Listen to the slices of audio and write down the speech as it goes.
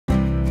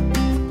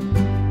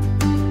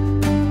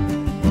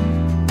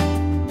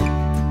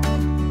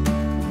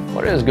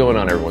What is going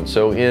on, everyone?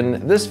 So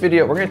in this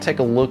video, we're going to take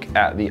a look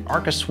at the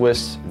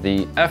Arca-Swiss,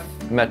 the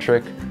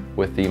F-Metric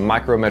with the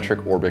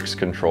Micrometric Orbix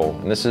control.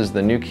 And this is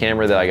the new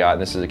camera that I got,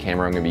 and this is a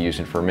camera I'm going to be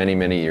using for many,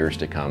 many years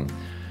to come.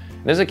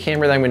 And this is a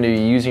camera that I'm going to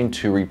be using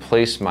to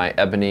replace my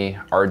Ebony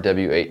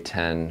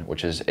RW810,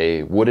 which is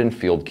a wooden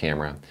field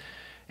camera.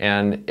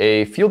 And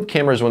a field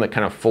camera is one that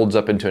kind of folds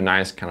up into a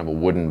nice kind of a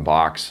wooden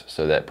box,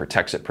 so that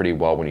protects it pretty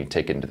well when you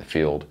take it into the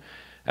field,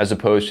 as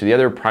opposed to the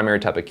other primary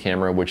type of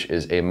camera, which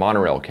is a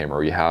monorail camera,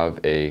 where you have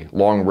a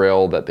long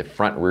rail that the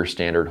front rear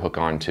standard hook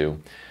onto.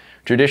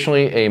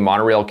 Traditionally, a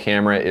monorail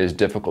camera is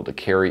difficult to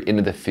carry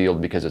into the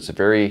field because it's a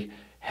very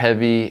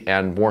heavy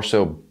and more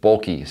so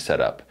bulky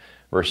setup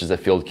versus the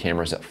field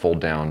cameras that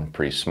fold down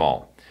pretty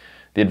small.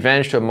 The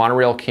advantage to a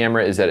monorail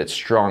camera is that it's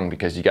strong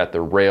because you got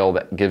the rail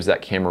that gives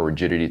that camera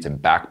rigidity. It's a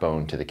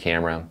backbone to the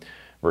camera,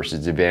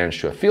 versus the advantage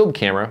to a field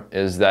camera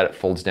is that it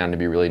folds down to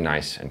be really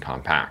nice and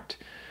compact.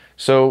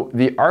 So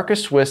the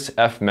Arca-Swiss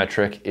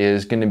F-Metric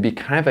is going to be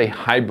kind of a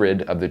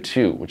hybrid of the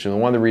two, which is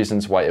one of the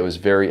reasons why it was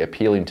very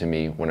appealing to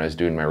me when I was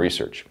doing my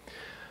research.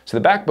 So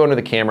the backbone of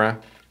the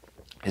camera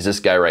is this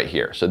guy right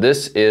here. So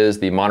this is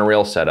the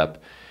monorail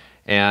setup,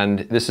 and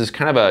this is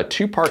kind of a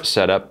two-part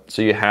setup.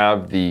 So you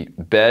have the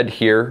bed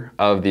here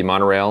of the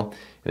monorail,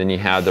 and then you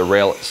have the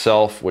rail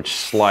itself, which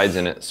slides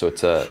in it. So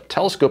it's a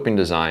telescoping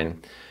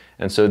design.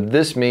 And so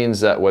this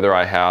means that whether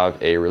I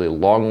have a really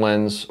long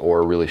lens or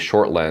a really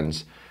short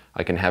lens,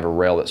 I can have a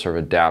rail that sort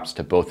of adapts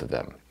to both of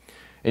them.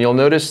 And you'll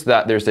notice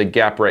that there's a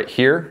gap right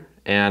here,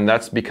 and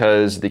that's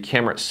because the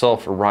camera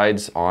itself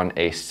rides on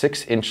a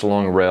 6-inch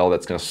long rail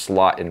that's going to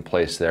slot in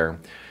place there,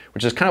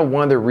 which is kind of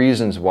one of the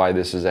reasons why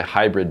this is a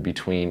hybrid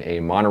between a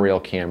monorail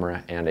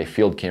camera and a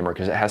field camera,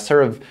 because it has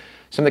sort of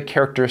some of the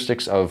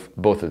characteristics of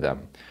both of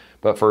them.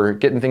 But for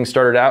getting things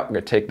started out, we're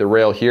going to take the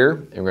rail here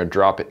and we're going to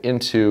drop it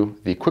into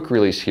the quick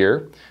release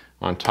here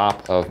on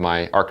top of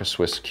my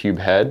Arca-Swiss cube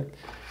head,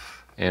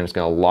 and it's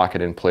going to lock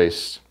it in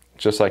place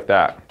just like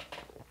that.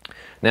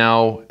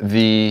 Now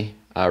the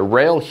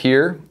rail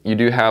here, you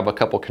do have a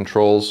couple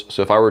controls.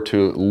 So if I were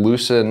to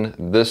loosen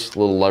this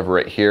little lever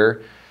right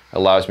here, it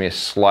allows me to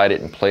slide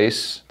it in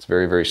place. It's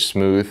very, very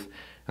smooth.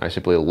 And I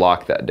simply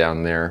lock that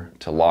down there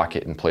to lock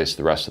it in place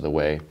the rest of the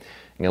way.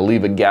 I'm going to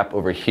leave a gap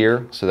over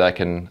here so that I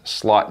can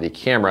slot the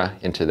camera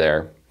into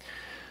there.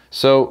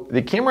 So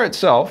the camera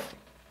itself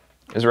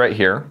is right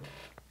here.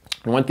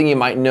 And one thing you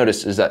might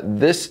notice is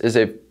that this is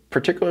a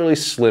particularly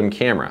slim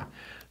camera.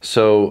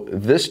 So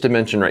this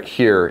dimension right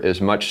here is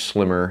much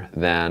slimmer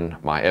than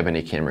my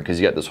Ebony camera because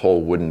you got this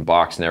whole wooden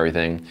box and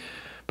everything.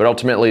 But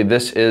ultimately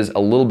this is a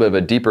little bit of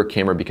a deeper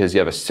camera because you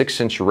have a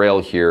 6-inch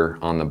rail here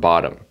on the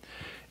bottom.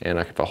 And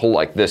if I hold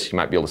like this, you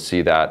might be able to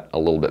see that a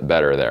little bit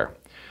better there.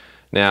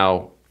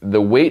 Now,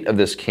 the weight of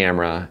this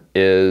camera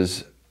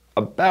is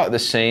about the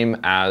same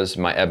as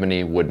my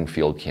Ebony wooden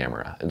field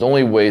camera. It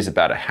only weighs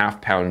about a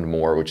 ½ pound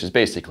more, which is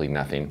basically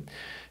nothing.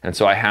 And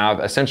so I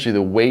have essentially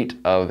the weight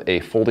of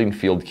a folding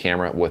field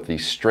camera with the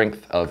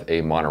strength of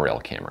a monorail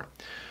camera.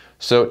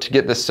 So to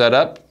get this set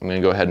up, I'm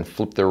going to go ahead and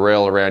flip the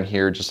rail around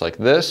here just like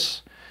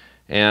this.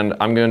 And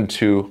I'm going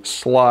to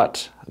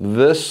slot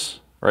this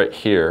right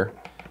here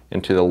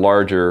into the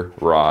larger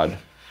rod,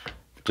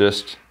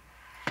 just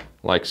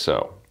like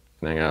so.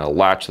 And I'm going to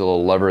latch the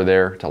little lever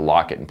there to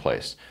lock it in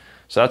place.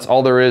 So that's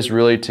all there is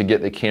really to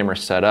get the camera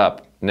set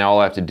up. Now all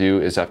I have to do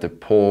is I have to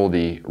pull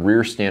the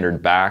rear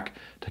standard back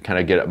to kind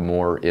of get it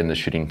more in the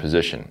shooting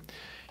position.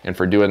 And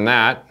for doing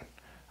that,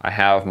 I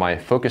have my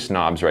focus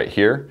knobs right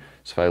here.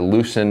 So if I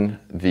loosen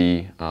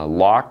the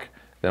lock,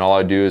 then all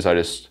I do is I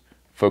just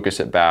focus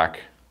it back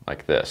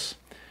like this.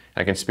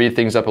 I can speed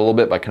things up a little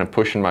bit by kind of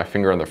pushing my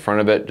finger on the front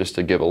of it just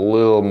to give a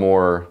little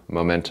more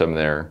momentum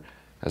there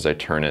as I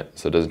turn it,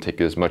 so it doesn't take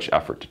as much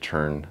effort to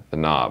turn the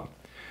knob.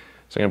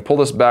 So I'm going to pull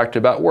this back to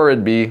about where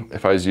it'd be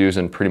if I was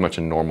using pretty much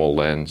a normal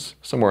lens,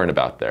 somewhere in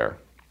about there.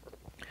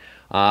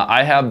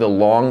 I have the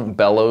long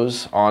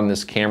bellows on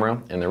this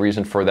camera, and the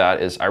reason for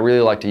that is I really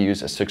like to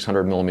use a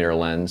 600mm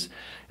lens,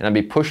 and I'd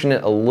be pushing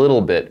it a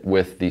little bit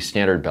with the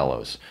standard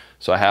bellows.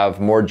 So I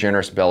have more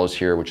generous bellows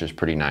here, which is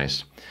pretty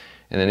nice.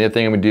 And then the other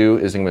thing I'm going to do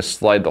is I'm going to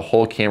slide the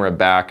whole camera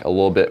back a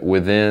little bit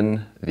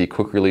within the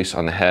quick release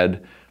on the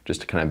head, just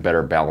to kind of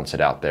better balance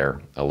it out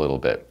there a little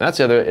bit. That's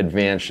the other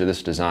advantage to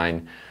this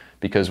design,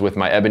 because with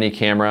my Ebony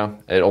camera,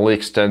 it only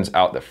extends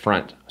out the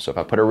front. So if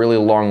I put a really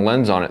long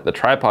lens on it, the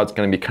tripod's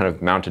going to be kind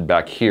of mounted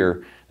back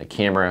here. The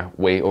camera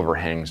way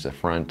overhangs the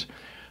front.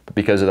 But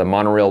because of the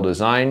monorail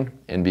design,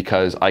 and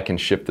because I can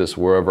shift this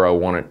wherever I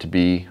want it to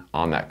be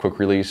on that quick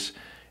release,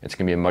 it's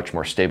going to be a much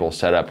more stable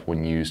setup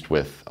when used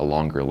with a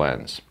longer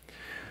lens.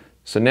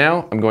 So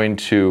now I'm going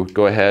to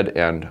go ahead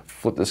and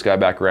flip this guy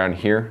back around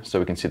here so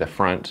we can see the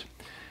front.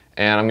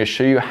 And I'm going to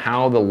show you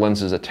how the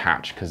lenses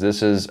attach, because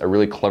this is a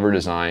really clever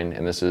design,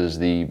 and this is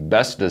the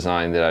best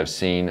design that I've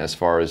seen as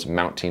far as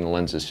mounting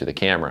lenses to the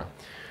camera.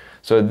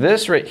 So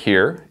this right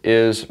here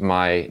is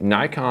my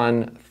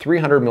Nikon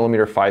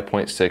 300mm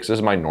 5.6. This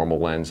is my normal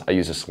lens. I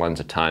use this lens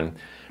a ton.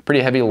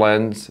 Pretty heavy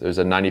lens. There's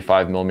a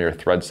 95mm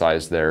thread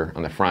size there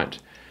on the front.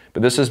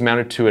 but this is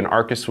mounted to an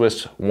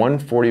Arca-Swiss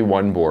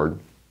 141 board.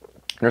 And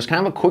there's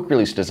kind of a quick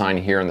release design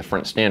here on the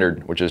front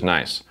standard, which is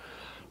nice.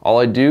 All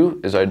I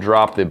do is I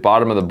drop the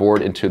bottom of the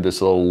board into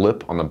this little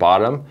lip on the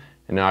bottom,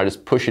 and now I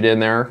just push it in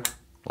there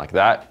like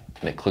that,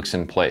 and it clicks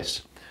in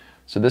place.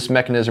 So this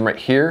mechanism right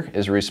here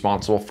is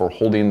responsible for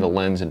holding the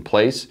lens in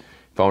place.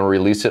 If I want to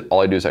release it,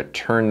 all I do is I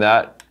turn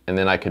that, and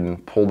then I can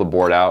pull the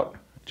board out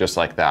just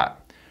like that.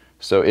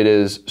 So it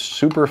is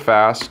super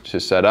fast to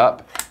set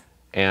up,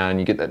 and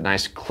you get that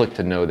nice click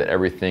to know that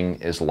everything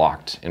is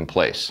locked in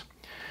place.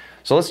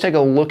 So let's take a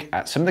look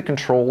at some of the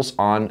controls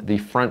on the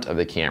front of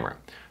the camera.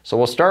 So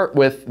we'll start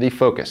with the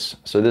focus.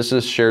 So this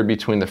is shared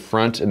between the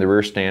front and the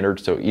rear standard,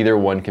 so either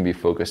one can be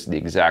focused the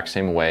exact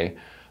same way.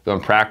 Though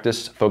in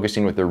practice,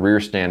 focusing with the rear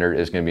standard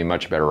is going to be a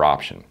much better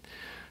option.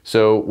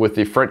 So with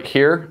the front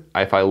here,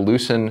 if I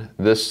loosen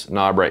this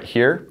knob right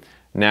here,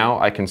 now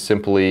I can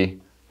simply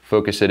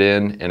focus it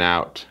in and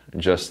out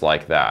just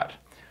like that.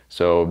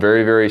 So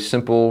very, very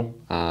simple.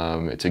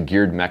 It's a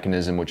geared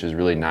mechanism, which is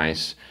really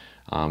nice.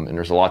 And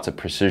there's lots of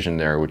precision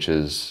there, which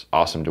is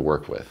awesome to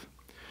work with.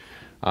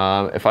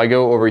 If I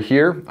go over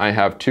here, I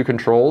have two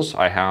controls.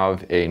 I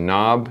have a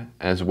knob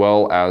as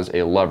well as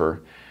a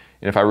lever.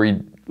 And if I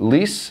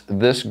release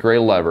this gray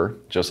lever,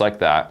 just like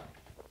that,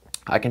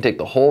 I can take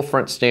the whole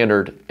front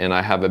standard and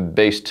I have a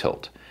base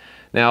tilt.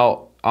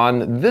 Now,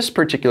 on this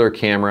particular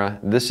camera,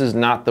 this is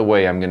not the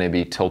way I'm going to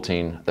be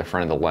tilting the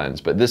front of the lens,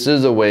 but this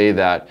is a way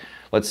that,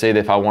 let's say that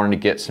if I wanted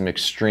to get some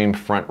extreme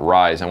front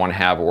rise, I want to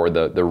have where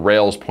the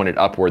rails pointed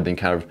upward, then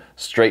kind of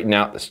straighten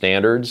out the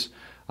standards.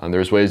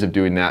 There's ways of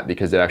doing that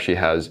because it actually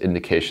has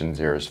indications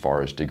there as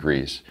far as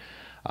degrees.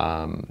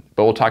 But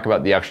we'll talk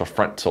about the actual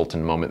front tilt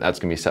in a moment. That's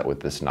going to be set with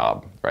this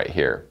knob right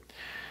here.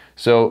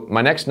 So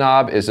my next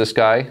knob is this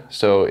guy.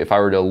 So if I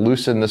were to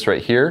loosen this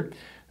right here,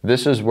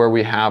 this is where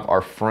we have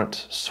our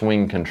front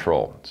swing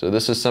control. So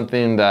this is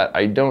something that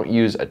I don't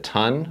use a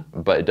ton,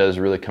 but it does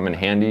really come in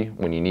handy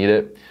when you need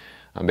it.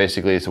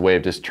 Basically, it's a way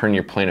of just turning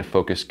your plane of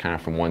focus kind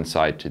of from one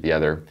side to the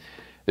other.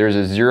 There's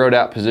a zeroed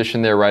out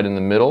position there right in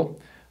the middle,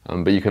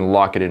 but you can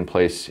lock it in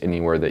place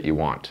anywhere that you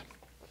want.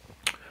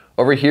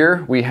 Over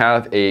here, we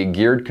have a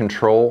geared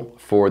control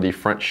for the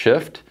front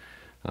shift.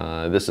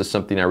 This is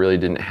something I really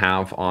didn't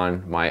have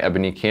on my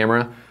Ebony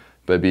camera,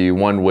 but it'd be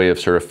one way of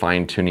sort of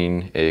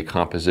fine-tuning a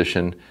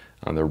composition.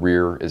 The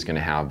rear is going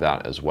to have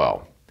that as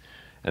well.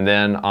 And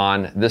then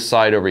on this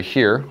side over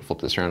here, flip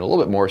this around a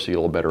little bit more so you get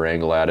a little better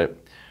angle at it,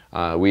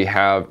 we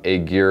have a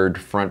geared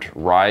front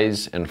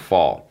rise and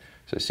fall.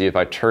 So see, if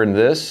I turn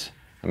this,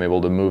 I'm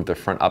able to move the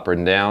front up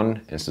and down,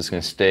 and it's just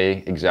going to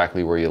stay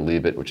exactly where you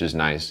leave it, which is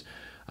nice.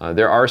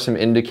 There are some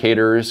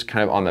indicators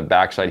kind of on the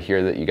back side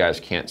here that you guys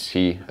can't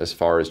see as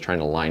far as trying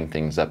to line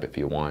things up if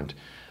you want.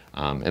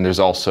 And there's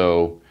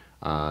also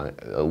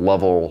a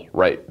level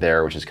right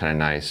there, which is kind of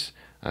nice,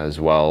 as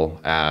well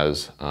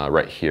as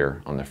right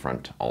here on the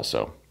front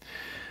also.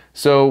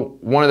 So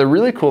one of the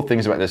really cool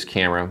things about this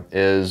camera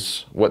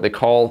is what they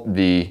call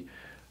the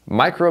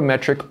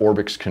Micrometric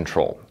Orbix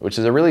control, which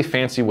is a really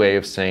fancy way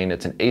of saying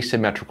it's an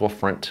asymmetrical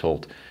front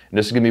tilt. And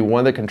this is going to be one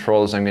of the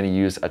controls I'm going to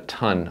use a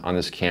ton on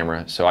this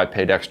camera, so I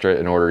paid extra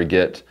in order to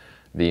get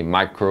the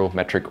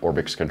Micrometric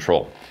Orbix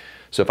control.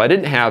 So if I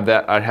didn't have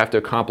that, I'd have to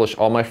accomplish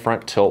all my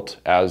front tilt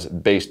as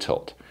base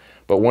tilt.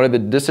 But one of the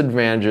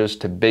disadvantages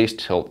to base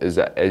tilt is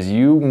that as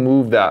you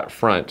move that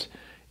front,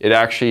 it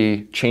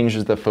actually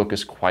changes the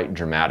focus quite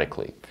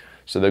dramatically.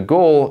 So the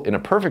goal in a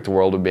perfect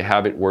world would be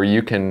have it where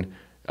you can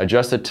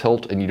adjust the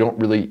tilt and you don't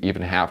really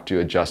even have to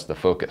adjust the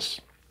focus.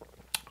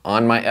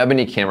 On my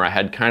Ebony camera, I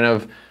had kind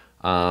of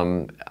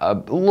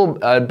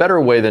a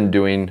better way than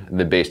doing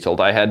the base tilt.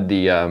 I had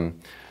the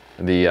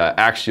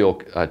axial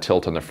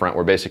tilt on the front,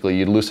 where basically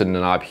you loosen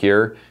the knob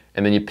here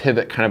and then you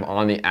pivot kind of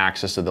on the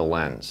axis of the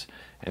lens.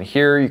 And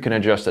here you can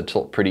adjust the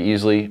tilt pretty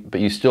easily,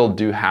 but you still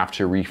do have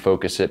to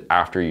refocus it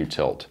after you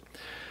tilt.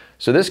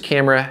 So this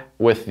camera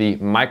with the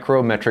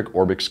Micrometric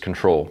Orbix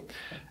control,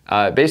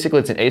 basically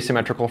it's an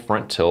asymmetrical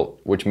front tilt,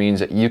 which means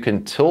that you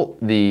can tilt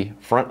the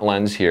front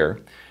lens here.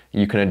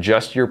 You can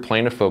adjust your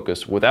plane of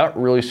focus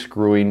without really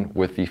screwing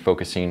with the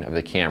focusing of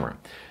the camera.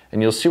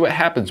 And you'll see what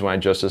happens when I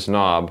adjust this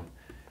knob.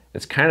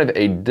 It's kind of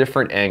a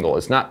different angle.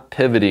 It's not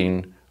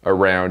pivoting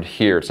around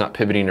here. It's not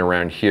pivoting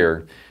around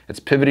here. It's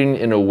pivoting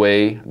in a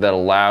way that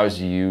allows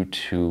you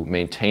to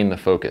maintain the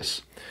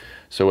focus.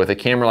 So with a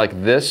camera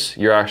like this,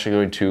 you're actually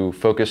going to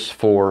focus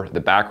for the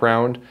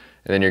background,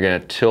 and then you're going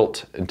to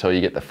tilt until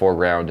you get the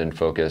foreground in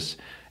focus.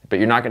 But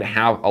you're not going to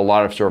have a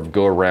lot of sort of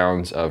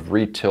go-arounds of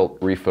re-tilt,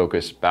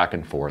 refocus, back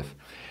and forth.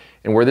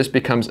 And where this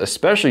becomes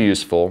especially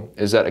useful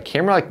is that a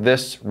camera like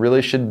this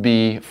really should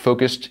be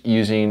focused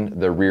using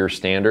the rear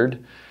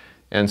standard.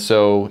 And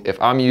so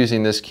if I'm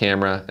using this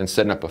camera and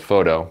setting up a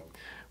photo,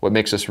 what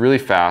makes this really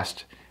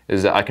fast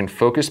is that I can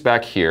focus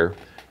back here,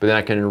 but then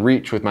I can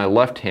reach with my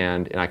left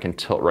hand and I can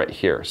tilt right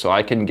here. So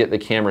I can get the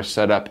camera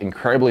set up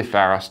incredibly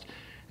fast,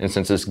 and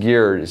since it's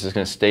geared, it's just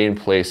going to stay in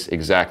place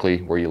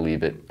exactly where you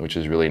leave it, which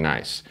is really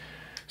nice.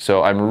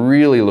 So I'm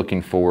really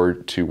looking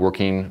forward to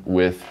working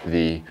with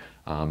the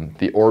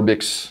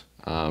Orbix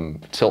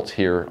tilt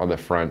here on the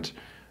front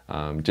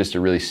just to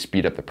really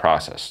speed up the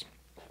process.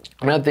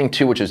 Another thing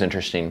too, which is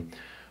interesting,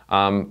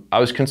 I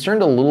was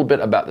concerned a little bit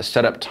about the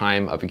setup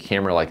time of a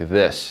camera like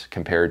this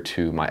compared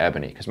to my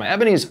Ebony, because my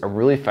Ebony is a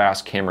really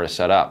fast camera to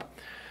set up.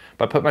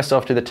 But I put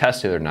myself to the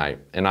test the other night,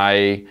 and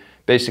I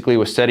basically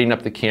was setting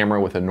up the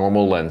camera with a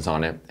normal lens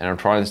on it, and I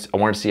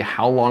wanted to see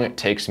how long it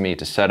takes me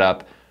to set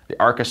up the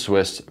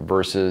Arca-Swiss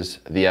versus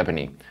the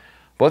Ebony.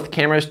 Both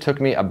cameras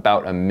took me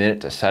about a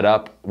minute to set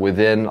up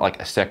within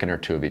like a second or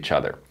two of each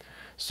other.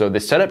 So the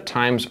setup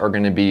times are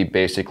going to be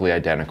basically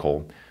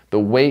identical. The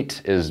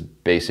weight is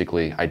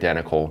basically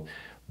identical,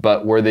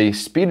 but where the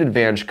speed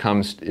advantage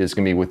comes is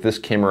going to be with this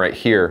camera right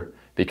here,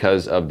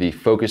 because of the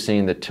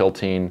focusing, the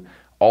tilting,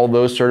 all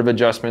those sort of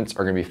adjustments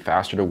are going to be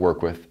faster to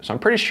work with. So I'm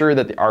pretty sure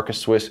that the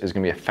Arca-Swiss is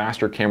going to be a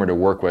faster camera to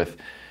work with,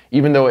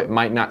 even though it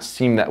might not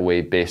seem that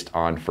way based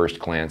on first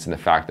glance and the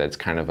fact that it's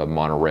kind of a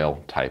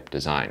monorail type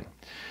design.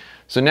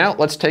 So now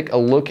let's take a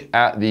look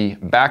at the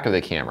back of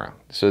the camera.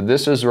 So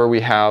this is where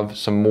we have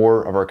some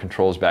more of our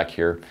controls back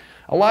here.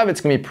 A lot of it's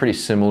going to be pretty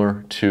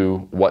similar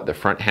to what the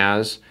front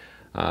has.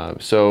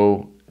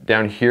 So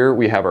down here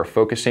we have our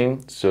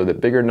focusing. So the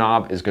bigger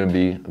knob is going to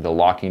be the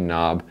locking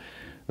knob.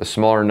 The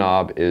smaller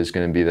knob is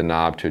going to be the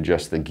knob to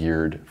adjust the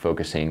geared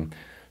focusing.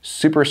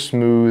 Super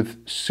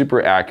smooth,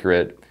 super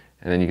accurate,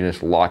 and then you can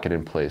just lock it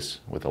in place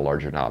with a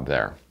larger knob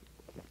there.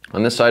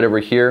 On this side over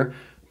here,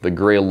 the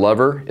gray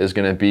lever is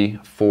going to be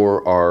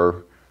for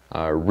our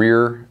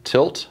rear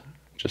tilt,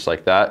 just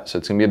like that. So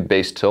it's going to be a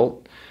base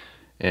tilt.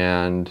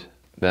 And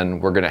then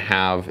we're going to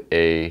have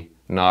a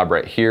knob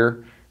right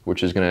here,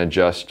 which is going to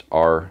adjust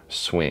our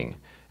swing.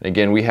 And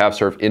again, we have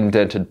sort of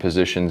indented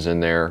positions in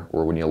there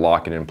where when you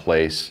lock it in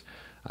place,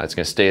 it's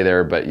going to stay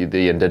there, but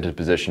the indented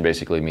position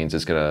basically means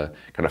it's going to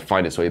kind of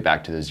find its way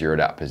back to the zeroed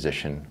out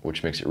position,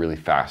 which makes it really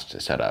fast to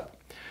set up.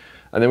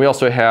 And then we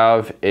also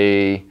have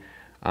a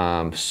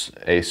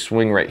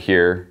swing right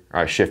here,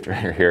 or a shift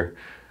right here.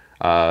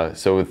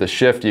 So with the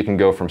shift, you can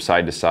go from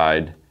side to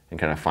side and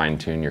kind of fine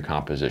tune your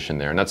composition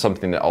there. And that's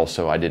something that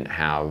also I didn't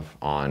have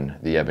on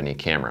the Ebony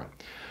camera.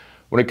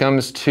 When it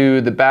comes to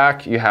the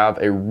back, you have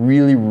a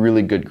really,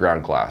 really good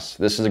ground glass.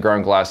 This is a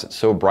ground glass that's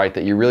so bright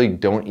that you really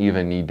don't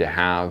even need to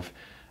have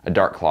a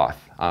dark cloth.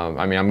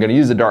 I mean, I'm gonna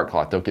use the dark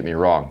cloth, don't get me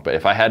wrong, but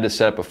if I had to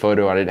set up a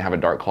photo and I didn't have a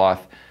dark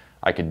cloth,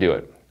 I could do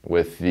it.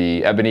 With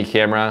the Ebony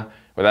camera,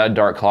 without a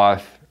dark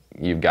cloth,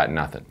 you've got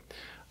nothing.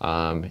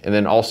 And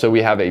then also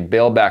we have a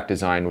bail back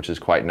design, which is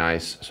quite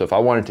nice. So if I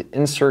wanted to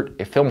insert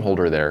a film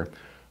holder there,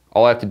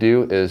 all I have to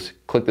do is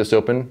click this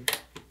open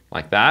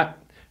like that.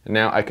 And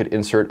now I could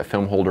insert a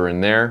film holder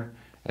in there,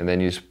 and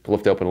then you just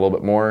lift it open a little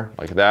bit more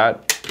like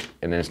that,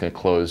 and then it's going to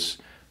close.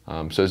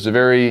 So it's a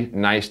very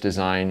nice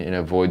design and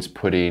avoids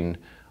putting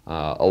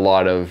a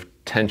lot of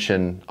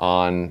tension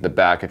on the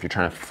back if you're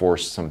trying to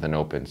force something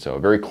open. So a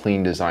very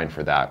clean design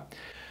for that.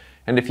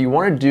 And if you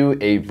want to do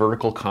a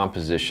vertical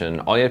composition,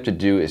 all you have to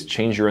do is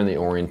change around the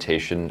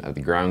orientation of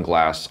the ground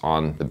glass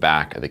on the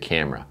back of the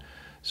camera.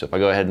 So if I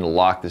go ahead and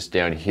lock this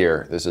down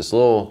here, there's this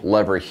little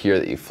lever here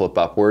that you flip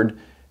upward.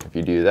 If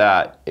you do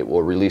that, it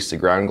will release the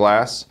ground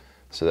glass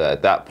so that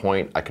at that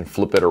point I can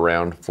flip it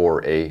around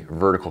for a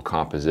vertical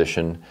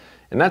composition.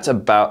 And that's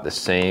about the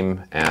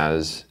same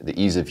as the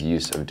ease of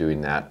use of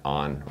doing that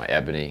on my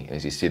Ebony.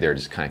 As you see there, it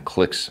just kind of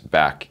clicks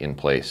back in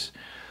place.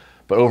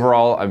 But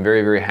overall, I'm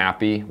very, very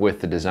happy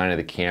with the design of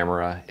the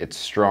camera. It's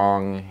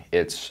strong,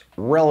 it's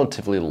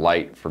relatively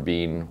light for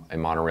being a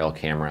monorail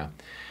camera.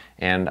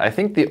 And I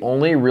think the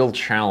only real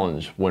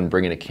challenge when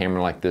bringing a camera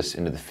like this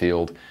into the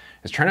field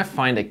is trying to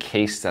find a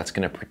case that's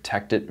going to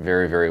protect it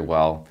very, very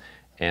well.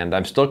 And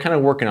I'm still kind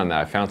of working on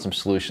that. I found some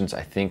solutions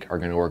I think are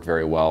going to work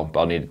very well, but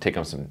I'll need to take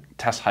on some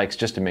test hikes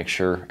just to make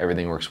sure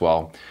everything works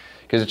well.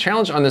 Because the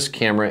challenge on this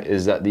camera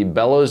is that the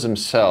bellows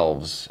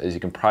themselves, as you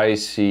can probably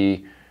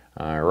see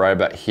right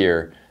about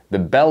here, the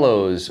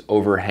bellows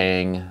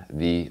overhang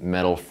the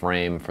metal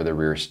frame for the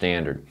rear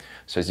standard.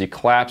 So as you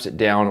collapse it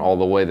down all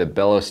the way, the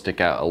bellows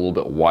stick out a little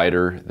bit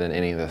wider than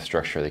any of the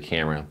structure of the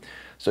camera.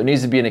 So it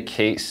needs to be in a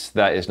case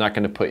that is not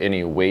going to put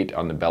any weight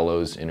on the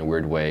bellows in a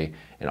weird way,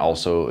 and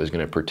also is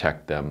going to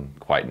protect them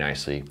quite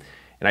nicely.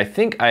 And I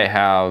think I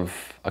have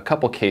a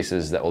couple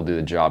cases that will do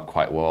the job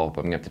quite well, but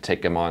I'm going to have to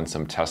take them on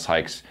some test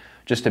hikes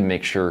just to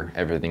make sure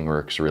everything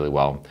works really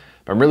well.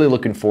 But I'm really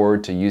looking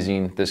forward to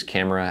using this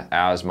camera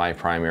as my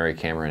primary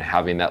camera and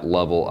having that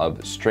level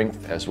of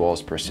strength as well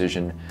as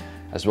precision,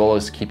 as well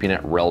as keeping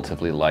it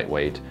relatively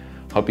lightweight.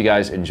 Hope you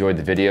guys enjoyed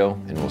the video,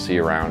 and we'll see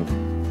you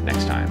around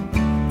next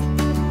time.